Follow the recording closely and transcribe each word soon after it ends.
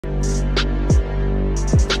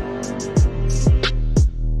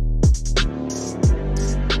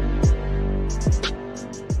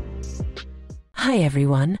Hi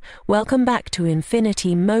everyone, welcome back to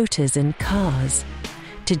Infinity Motors and Cars.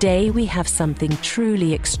 Today we have something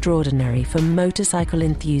truly extraordinary for motorcycle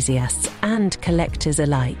enthusiasts and collectors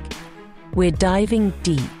alike. We're diving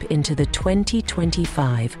deep into the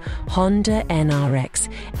 2025 Honda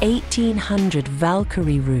NRX1800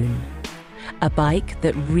 Valkyrie Rune, a bike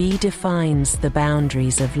that redefines the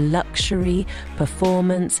boundaries of luxury,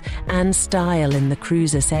 performance, and style in the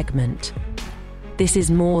cruiser segment. This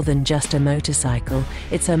is more than just a motorcycle,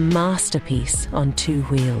 it's a masterpiece on two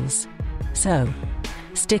wheels. So,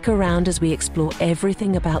 stick around as we explore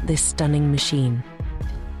everything about this stunning machine.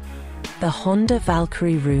 The Honda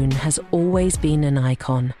Valkyrie Rune has always been an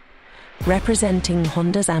icon, representing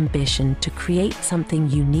Honda's ambition to create something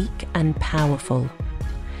unique and powerful.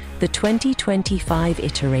 The 2025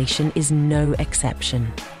 iteration is no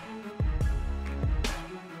exception.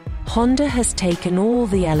 Honda has taken all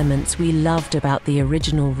the elements we loved about the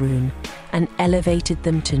original Rune and elevated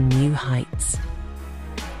them to new heights.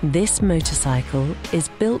 This motorcycle is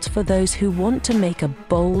built for those who want to make a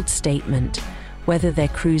bold statement, whether they're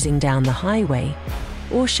cruising down the highway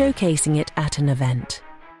or showcasing it at an event.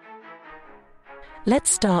 Let's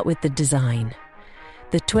start with the design.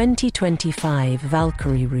 The 2025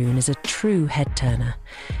 Valkyrie Rune is a true head-turner,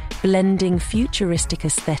 blending futuristic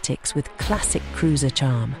aesthetics with classic cruiser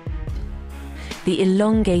charm. The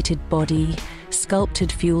elongated body,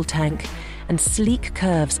 sculpted fuel tank, and sleek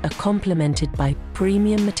curves are complemented by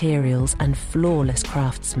premium materials and flawless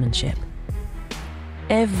craftsmanship.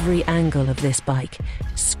 Every angle of this bike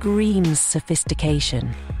screams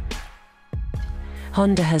sophistication.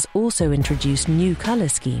 Honda has also introduced new color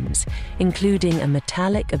schemes, including a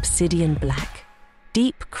metallic obsidian black,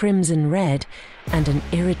 deep crimson red, and an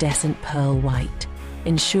iridescent pearl white,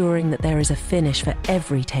 ensuring that there is a finish for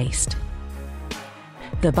every taste.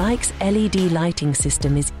 The bike's LED lighting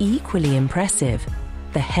system is equally impressive.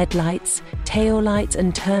 The headlights, taillights,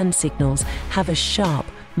 and turn signals have a sharp,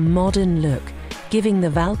 modern look, giving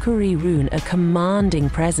the Valkyrie Rune a commanding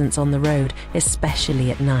presence on the road,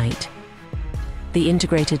 especially at night. The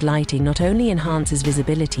integrated lighting not only enhances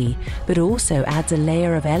visibility, but also adds a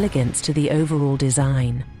layer of elegance to the overall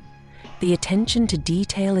design. The attention to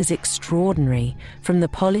detail is extraordinary, from the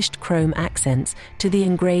polished chrome accents to the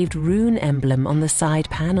engraved Rune emblem on the side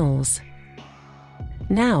panels.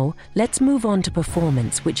 Now, let's move on to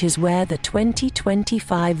performance, which is where the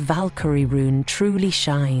 2025 Valkyrie Rune truly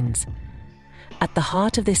shines. At the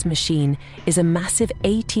heart of this machine is a massive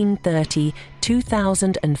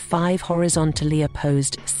 1830-2005 horizontally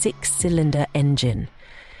opposed six-cylinder engine.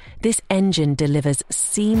 This engine delivers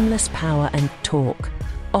seamless power and torque,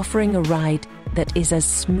 offering a ride that is as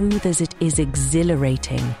smooth as it is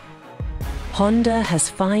exhilarating. Honda has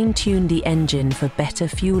fine-tuned the engine for better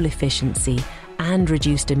fuel efficiency and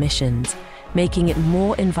reduced emissions, making it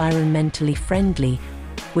more environmentally friendly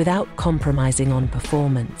without compromising on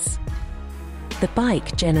performance. The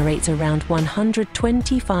bike generates around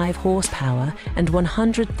 125 horsepower and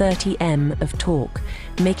 130 Nm of torque,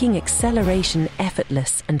 making acceleration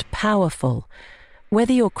effortless and powerful.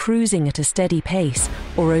 Whether you're cruising at a steady pace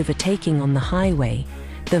or overtaking on the highway,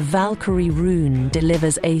 the Valkyrie Rune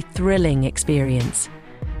delivers a thrilling experience.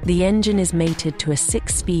 The engine is mated to a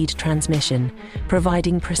 6-speed transmission,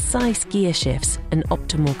 providing precise gear shifts and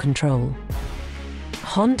optimal control.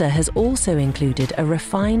 Honda has also included a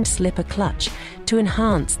refined slipper clutch to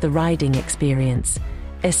enhance the riding experience,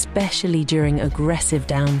 especially during aggressive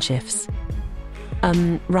downshifts.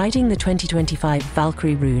 Riding the 2025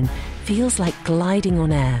 Valkyrie Rune feels like gliding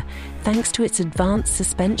on air thanks to its advanced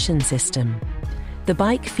suspension system. The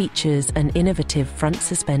bike features an innovative front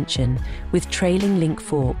suspension with trailing link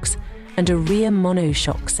forks and a rear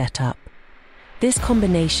monoshock setup. This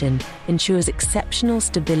combination ensures exceptional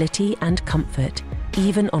stability and comfort,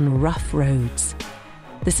 even on rough roads.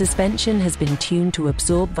 The suspension has been tuned to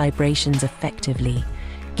absorb vibrations effectively,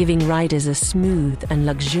 giving riders a smooth and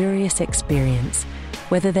luxurious experience,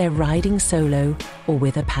 whether they're riding solo or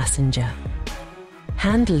with a passenger.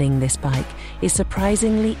 Handling this bike is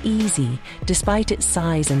surprisingly easy despite its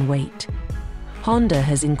size and weight. Honda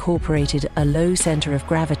has incorporated a low center of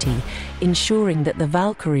gravity, ensuring that the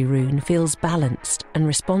Valkyrie Rune feels balanced and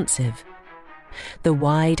responsive. The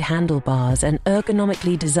wide handlebars and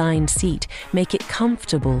ergonomically designed seat make it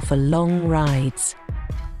comfortable for long rides.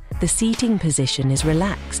 The seating position is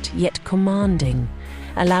relaxed yet commanding,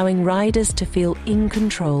 allowing riders to feel in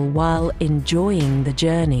control while enjoying the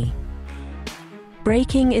journey.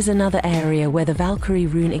 Braking is another area where the Valkyrie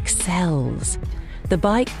Rune excels. The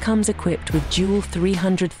bike comes equipped with dual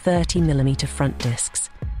 330mm front discs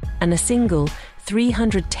and a single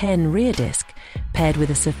 310 rear disc paired with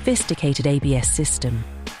a sophisticated ABS system.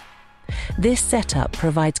 This setup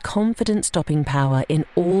provides confident stopping power in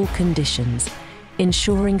all conditions,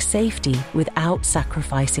 ensuring safety without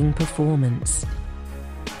sacrificing performance.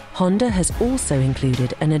 Honda has also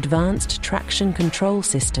included an advanced traction control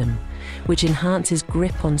system, which enhances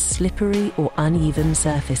grip on slippery or uneven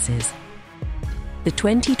surfaces. The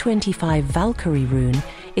 2025 Valkyrie Rune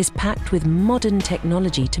is packed with modern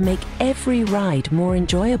technology to make every ride more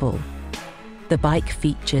enjoyable. The bike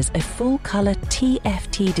features a full-color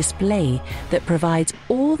TFT display that provides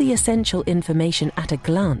all the essential information at a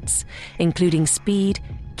glance, including speed,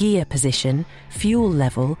 gear position, fuel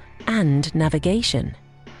level, and navigation.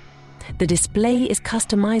 The display is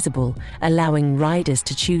customizable, allowing riders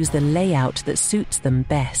to choose the layout that suits them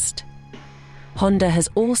best. Honda has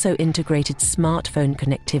also integrated smartphone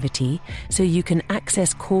connectivity so you can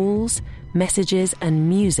access calls, messages, and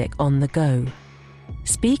music on the go.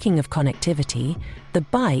 Speaking of connectivity, the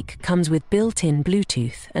bike comes with built-in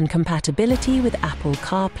Bluetooth and compatibility with Apple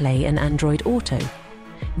CarPlay and Android Auto.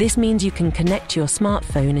 This means you can connect your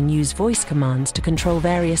smartphone and use voice commands to control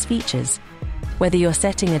various features. Whether you're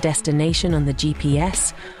setting a destination on the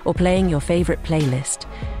GPS or playing your favorite playlist,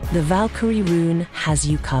 the Valkyrie Rune has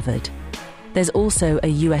you covered. There's also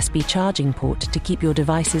a USB charging port to keep your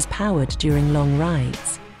devices powered during long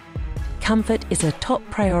rides. Comfort is a top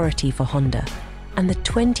priority for Honda, and the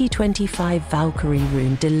 2025 Valkyrie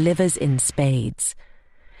Rune delivers in spades.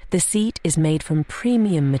 The seat is made from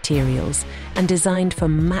premium materials and designed for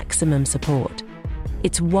maximum support.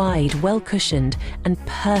 It's wide, well-cushioned, and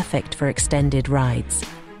perfect for extended rides.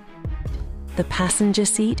 The passenger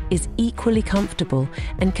seat is equally comfortable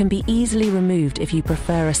and can be easily removed if you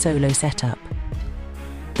prefer a solo setup.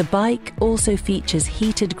 The bike also features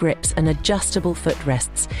heated grips and adjustable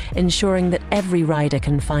footrests, ensuring that every rider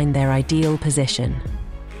can find their ideal position.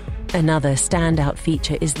 Another standout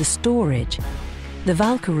feature is the storage. The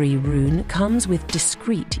Valkyrie Rune comes with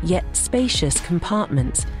discreet yet spacious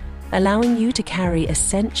compartments, allowing you to carry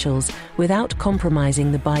essentials without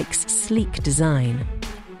compromising the bike's sleek design.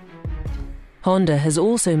 Honda has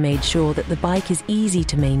also made sure that the bike is easy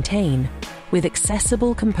to maintain, with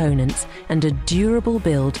accessible components and a durable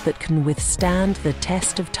build that can withstand the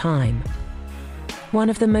test of time. One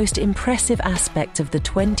of the most impressive aspects of the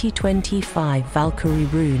 2025 Valkyrie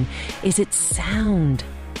Rune is its sound.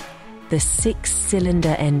 The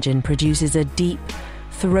 6-cylinder engine produces a deep,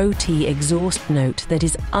 throaty exhaust note that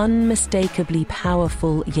is unmistakably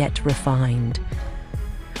powerful yet refined.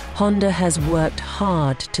 Honda has worked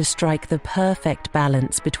hard to strike the perfect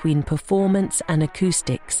balance between performance and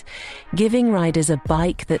acoustics, giving riders a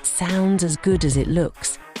bike that sounds as good as it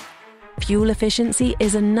looks. Fuel efficiency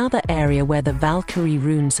is another area where the Valkyrie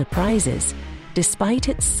Rune surprises. Despite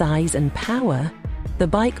its size and power, the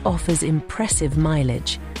bike offers impressive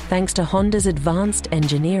mileage, thanks to Honda's advanced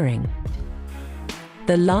engineering.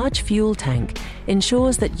 The large fuel tank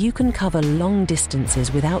ensures that you can cover long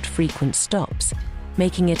distances without frequent stops,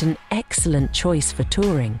 making it an excellent choice for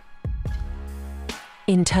touring.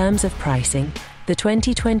 In terms of pricing, the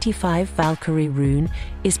 2025 Valkyrie Rune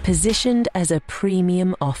is positioned as a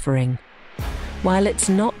premium offering. While it's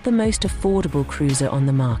not the most affordable cruiser on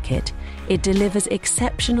the market, it delivers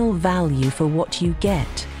exceptional value for what you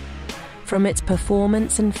get. From its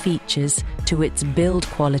performance and features to its build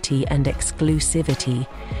quality and exclusivity,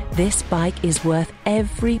 this bike is worth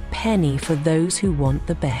every penny for those who want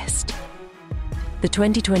the best. The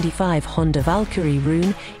 2025 Honda Valkyrie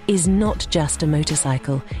Rune is not just a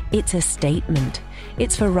motorcycle, it's a statement.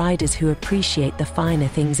 It's for riders who appreciate the finer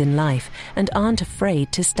things in life and aren't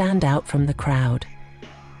afraid to stand out from the crowd.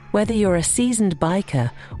 Whether you're a seasoned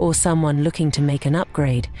biker or someone looking to make an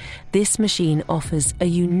upgrade, this machine offers a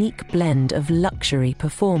unique blend of luxury,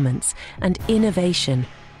 performance, and innovation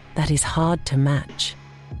that is hard to match.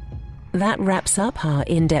 That wraps up our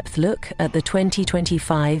in-depth look at the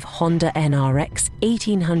 2025 Honda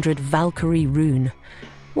NRX1800 Valkyrie Rune.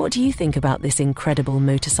 What do you think about this incredible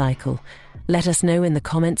motorcycle? Let us know in the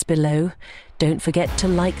comments below. Don't forget to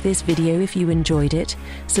like this video if you enjoyed it,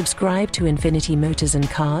 subscribe to Infinity Motors and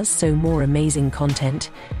Cars so more amazing content,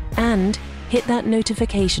 and hit that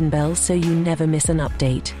notification bell so you never miss an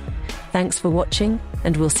update. Thanks for watching,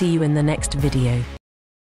 and we'll see you in the next video.